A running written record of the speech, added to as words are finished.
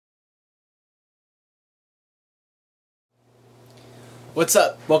What's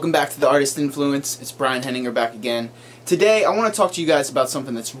up? Welcome back to The Artist Influence. It's Brian Henninger back again. Today I want to talk to you guys about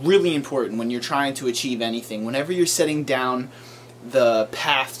something that's really important when you're trying to achieve anything. Whenever you're setting down the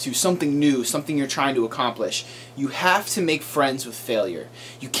path to something new, something you're trying to accomplish, you have to make friends with failure.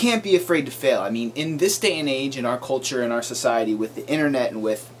 You can't be afraid to fail. I mean, in this day and age, in our culture, in our society, with the internet and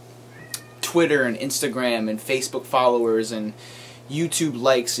with Twitter and Instagram and Facebook followers and YouTube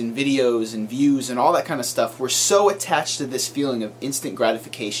likes and videos and views and all that kind of stuff, we're so attached to this feeling of instant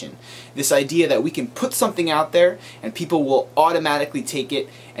gratification. This idea that we can put something out there and people will automatically take it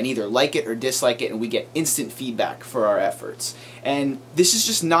and either like it or dislike it, and we get instant feedback for our efforts. And this is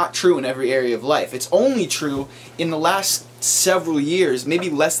just not true in every area of life. It's only true in the last several years, maybe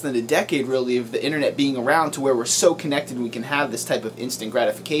less than a decade really, of the internet being around to where we're so connected and we can have this type of instant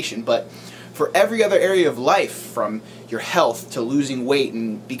gratification. But for every other area of life, from your health to losing weight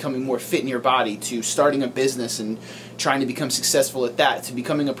and becoming more fit in your body, to starting a business and trying to become successful at that, to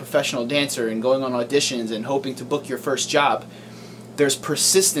becoming a professional dancer and going on auditions and hoping to book your first job, there's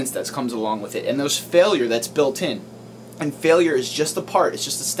persistence that comes along with it, and there's failure that's built in. And failure is just a part, it's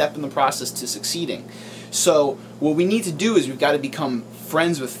just a step in the process to succeeding. So what we need to do is we've got to become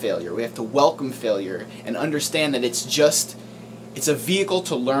friends with failure. We have to welcome failure and understand that it's a vehicle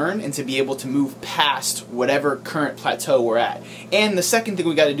to learn and to be able to move past whatever current plateau we're at. And the second thing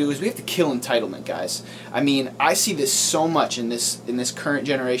we got to do is we have to kill entitlement, guys. I mean, I see this so much in this current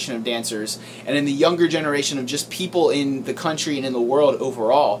generation of dancers, and in the younger generation of just people in the country and in the world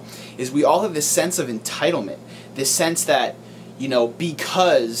overall, is we all have this sense of entitlement. This sense that, you know,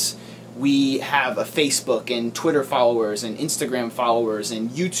 because we have a Facebook and Twitter followers and Instagram followers and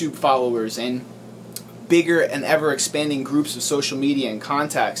YouTube followers and bigger and ever expanding groups of social media and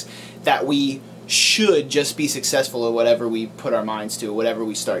contacts, that we should just be successful at whatever we put our minds to, whatever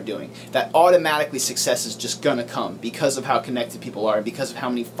we start doing. That automatically success is just gonna come because of how connected people are, because of how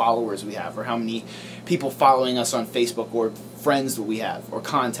many followers we have, or how many people following us on Facebook, or friends that we have, or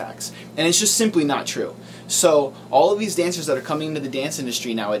contacts. And it's just simply not true. So all of these dancers that are coming into the dance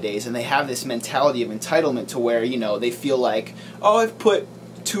industry nowadays, and they have this mentality of entitlement to where, you know, they feel like, oh, I've put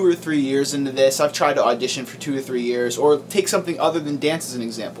 2 or 3 years into this, I've tried to audition for 2 or 3 years, or take something other than dance as an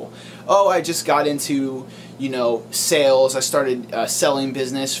example. Oh, I just got into, you know, sales, I started selling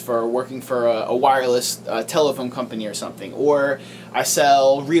business for working for a wireless telephone company or something, or I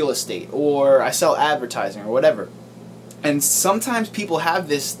sell real estate, or I sell advertising, or whatever. And sometimes people have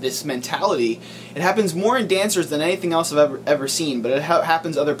this mentality. It happens more in dancers than anything else I've ever seen, but it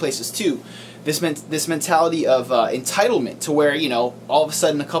happens other places too. This mentality of entitlement, to where, you know, all of a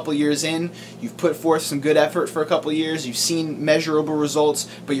sudden a couple years in, you've put forth some good effort for a couple years, you've seen measurable results,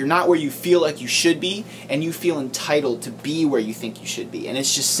 but you're not where you feel like you should be, and you feel entitled to be where you think you should be. And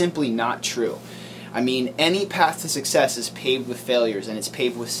it's just simply not true. I mean, any path to success is paved with failures and it's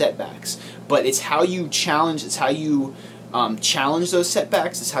paved with setbacks, but it's how you challenge, it's how you challenge those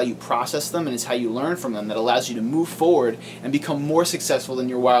setbacks, it's how you process them, and it's how you learn from them that allows you to move forward and become more successful than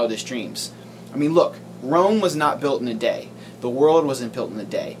your wildest dreams. I mean, look, Rome was not built in a day. The world wasn't built in a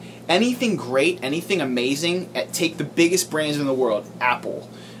day. Anything great, anything amazing, take the biggest brands in the world, Apple,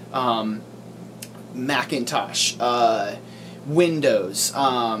 Macintosh, Windows,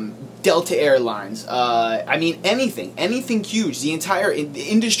 Delta Airlines, I mean anything huge, the entire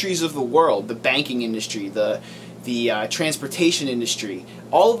industries of the world, the banking industry, the transportation industry,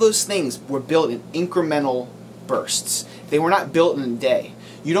 all of those things were built in incremental bursts. They were not built in a day.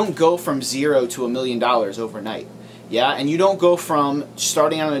 You don't go from $0 to $1 million overnight. Yeah, and you don't go from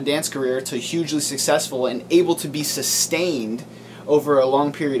starting out in a dance career to hugely successful and able to be sustained over a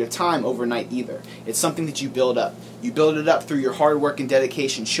long period of time overnight either. It's something that you build up. You build it up through your hard work and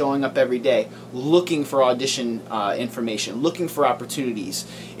dedication, showing up every day, looking for audition information, looking for opportunities.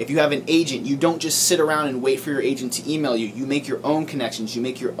 If you have an agent, you don't just sit around and wait for your agent to email you. You make your own connections, you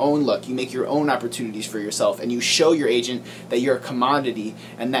make your own luck, you make your own opportunities for yourself, and you show your agent that you're a commodity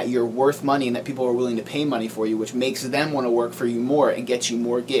and that you're worth money and that people are willing to pay money for you, which makes them want to work for you more and get you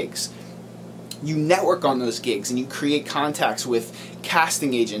more gigs. You network on those gigs and you create contacts with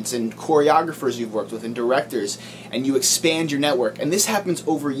casting agents and choreographers you've worked with and directors, and you expand your network. And this happens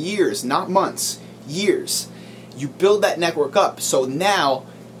over years, not months, years. You build that network up, so now,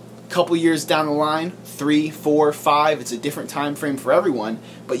 a couple years down the line, 3, 4, 5, it's a different time frame for everyone,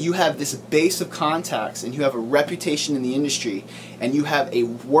 but you have this base of contacts and you have a reputation in the industry and you have a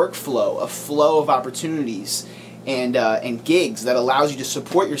workflow, a flow of opportunities and gigs that allows you to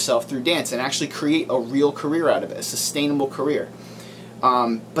support yourself through dance and actually create a real career out of it, a sustainable career.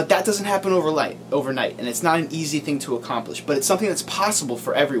 But that doesn't happen overnight, and it's not an easy thing to accomplish, but it's something that's possible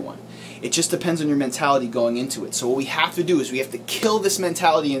for everyone. It just depends on your mentality going into it. So what we have to do is we have to kill this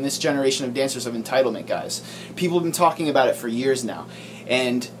mentality in this generation of dancers of entitlement, guys. People have been talking about it for years now.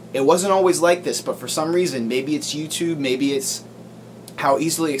 And it wasn't always like this, but for some reason, maybe it's YouTube, maybe it's how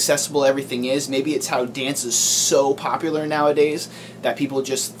easily accessible everything is, maybe it's how dance is so popular nowadays that people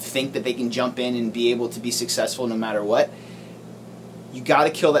just think that they can jump in and be able to be successful no matter what. You got to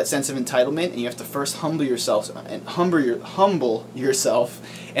kill that sense of entitlement, and you have to first humble yourself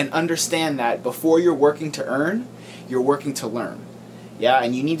and understand that before you're working to earn, you're working to learn. Yeah,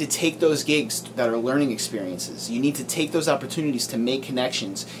 and you need to take those gigs that are learning experiences. You need to take those opportunities to make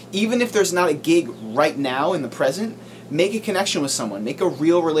connections. Even if there's not a gig right now in the present, make a connection with someone. Make a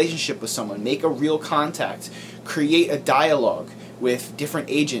real relationship with someone. Make a real contact. Create a dialogue with different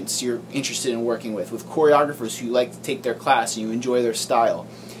agents you're interested in working with choreographers who you like to take their class and you enjoy their style.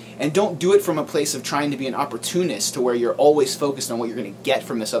 And don't do it from a place of trying to be an opportunist to where you're always focused on what you're going to get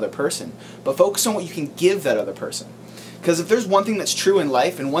from this other person, but focus on what you can give that other person. Because if there's one thing that's true in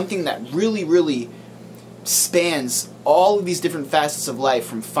life, and one thing that really, really spans all of these different facets of life,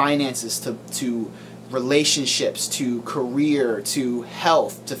 from finances to relationships, to career, to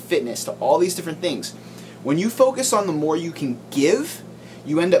health, to fitness, to all these different things, when you focus on the more you can give,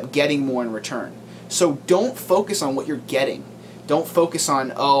 you end up getting more in return. So don't focus on what you're getting. Don't focus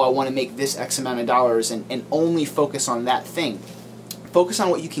on, oh, I want to make this X amount of dollars, and only focus on that thing. Focus on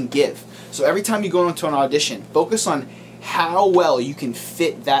what you can give. So every time you go into an audition, focus on how well you can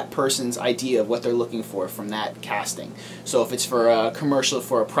fit that person's idea of what they're looking for from that casting. So if it's for a commercial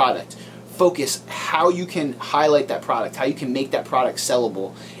for a product, focus how you can highlight that product, how you can make that product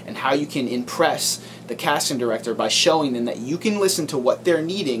sellable, and how you can impress the casting director by showing them that you can listen to what they're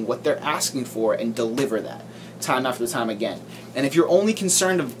needing, what they're asking for, and deliver that time after time again. And if you're only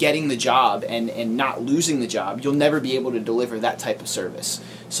concerned of getting the job and not losing the job, you'll never be able to deliver that type of service.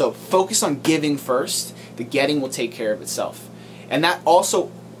 So focus on giving first. The getting will take care of itself. And that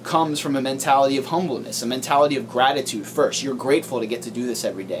also comes from a mentality of humbleness, a mentality of gratitude first. You're grateful to get to do this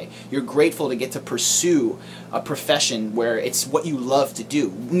every day. You're grateful to get to pursue a profession where it's what you love to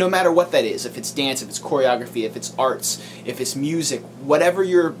do, no matter what that is. If it's dance, if it's choreography, if it's arts, if it's music, whatever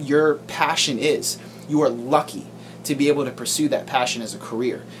your passion is, you are lucky to be able to pursue that passion as a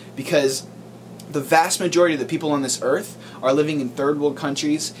career, because the vast majority of the people on this earth are living in third world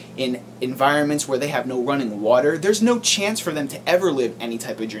countries, in environments where they have no running water. There's no chance for them to ever live any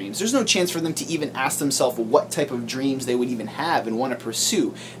type of dreams. There's no chance for them to even ask themselves what type of dreams they would even have and want to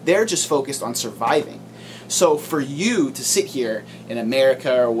pursue. They're just focused on surviving. So for you to sit here in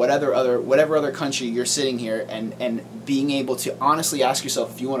America or whatever other country you're sitting here and being able to honestly ask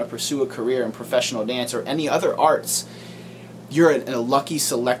yourself if you want to pursue a career in professional dance or any other arts, you're in a lucky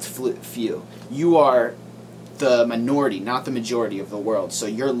select few. You are the minority, not the majority of the world. So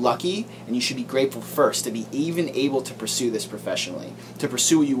you're lucky, and you should be grateful first to be even able to pursue this professionally, to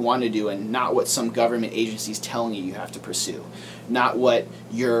pursue what you want to do and not what some government agency is telling you have to pursue, not what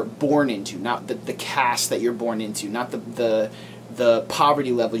you're born into, not the caste that you're born into, not the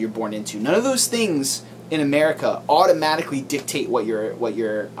poverty level you're born into. None of those things in America automatically dictate what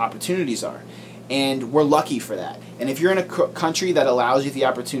your opportunities are. And we're lucky for that. And if you're in a country that allows you the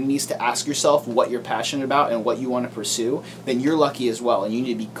opportunities to ask yourself what you're passionate about and what you want to pursue, then you're lucky as well, and you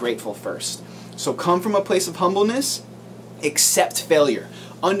need to be grateful first. So come from a place of humbleness, accept failure.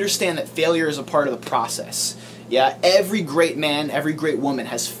 Understand that failure is a part of the process. Yeah, every great man, every great woman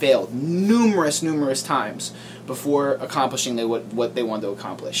has failed numerous times before accomplishing what they wanted to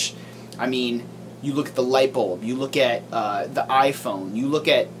accomplish. I mean, you look at the light bulb, you look at the iPhone, you look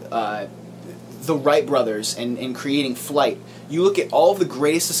at the Wright brothers and creating flight. You look at all of the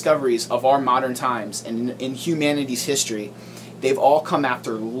greatest discoveries of our modern times and in humanity's history, they've all come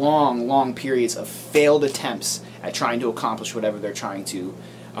after long periods of failed attempts at trying to accomplish whatever they're trying to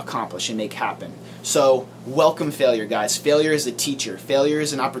accomplish and make happen. So welcome failure, guys. Failure is a teacher. Failure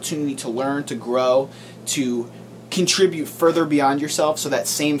is an opportunity to learn, to grow, to contribute further beyond yourself, so that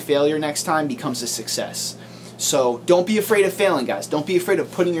same failure next time becomes a success. So don't be afraid of failing, guys. Don't be afraid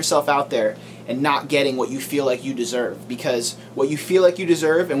of putting yourself out there and not getting what you feel like you deserve, because what you feel like you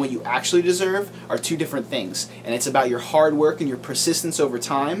deserve and what you actually deserve are two different things. And it's about your hard work and your persistence over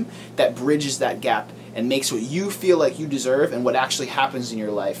time that bridges that gap and makes what you feel like you deserve and what actually happens in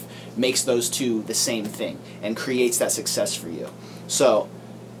your life makes those two the same thing and creates that success for you. So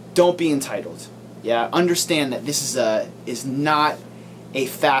don't be entitled. Yeah, understand that this is not a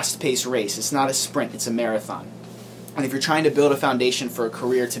fast-paced race. It's not a sprint, it's a marathon. And if you're trying to build a foundation for a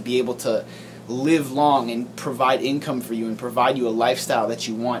career to be able to live long and provide income for you and provide you a lifestyle that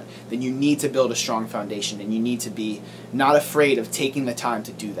you want, then you need to build a strong foundation, and you need to be not afraid of taking the time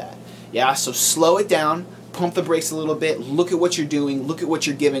to do that. Yeah, so slow it down, pump the brakes a little bit, look at what you're doing, look at what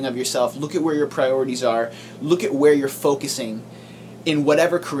you're giving of yourself, look at where your priorities are, look at where you're focusing in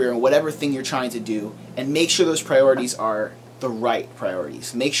whatever career and whatever thing you're trying to do, and make sure those priorities are the right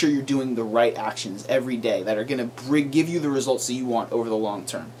priorities. Make sure you're doing the right actions every day that are going to give you the results that you want over the long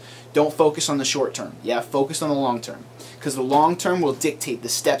term. Don't focus on the short term. Yeah, focus on the long term, because the long term will dictate the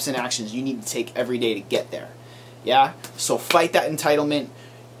steps and actions you need to take every day to get there. Yeah, so fight that entitlement.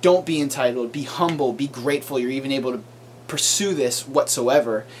 Don't be entitled. Be humble. Be grateful you're even able to pursue this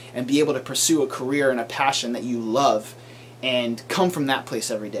whatsoever, and be able to pursue a career and a passion that you love, and come from that place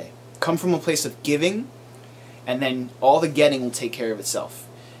every day. Come from a place of giving, and then all the getting will take care of itself.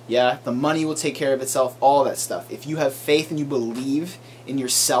 Yeah, the money will take care of itself, all that stuff. If you have faith and you believe in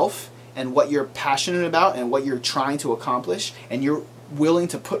yourself and what you're passionate about and what you're trying to accomplish, and you're willing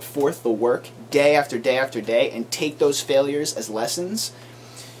to put forth the work day after day after day and take those failures as lessons,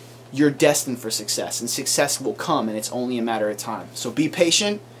 you're destined for success, and success will come, and it's only a matter of time. So be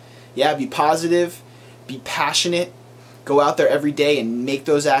patient, yeah, be positive, be passionate, go out there every day and make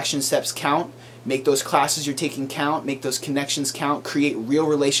those action steps count. Make those classes you're taking count. Make those connections count. Create real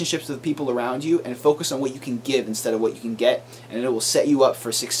relationships with people around you, and focus on what you can give instead of what you can get, and it will set you up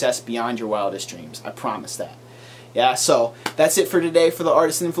for success beyond your wildest dreams. I promise that. Yeah, so that's it for today for the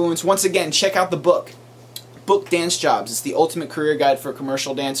Artist Influence. Once again, check out the book. Book Dance Jobs. It's the ultimate career guide for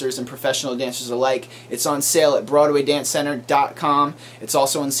commercial dancers and professional dancers alike. It's on sale at BroadwayDanceCenter.com. It's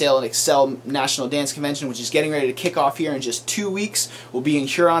also on sale at Excel National Dance Convention, which is getting ready to kick off here in just 2 weeks. We'll be in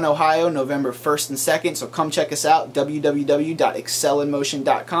Huron, Ohio, November 1st and 2nd, so come check us out,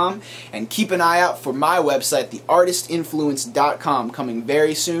 www.excelinmotion.com, and keep an eye out for my website, theartistinfluence.com, coming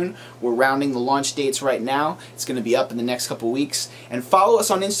very soon. We're rounding the launch dates right now. It's going to be up in the next couple weeks. And follow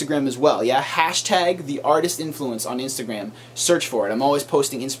us on Instagram as well, yeah? Hashtag theartistinfluence on Instagram. Search for it. I'm always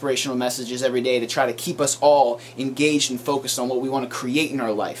posting inspirational messages every day to try to keep us all engaged and focused on what we want to create in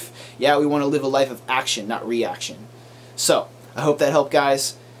our life. Yeah, we want to live a life of action, not reaction. So, I hope that helped,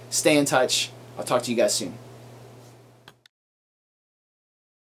 guys. Stay in touch. I'll talk to you guys soon.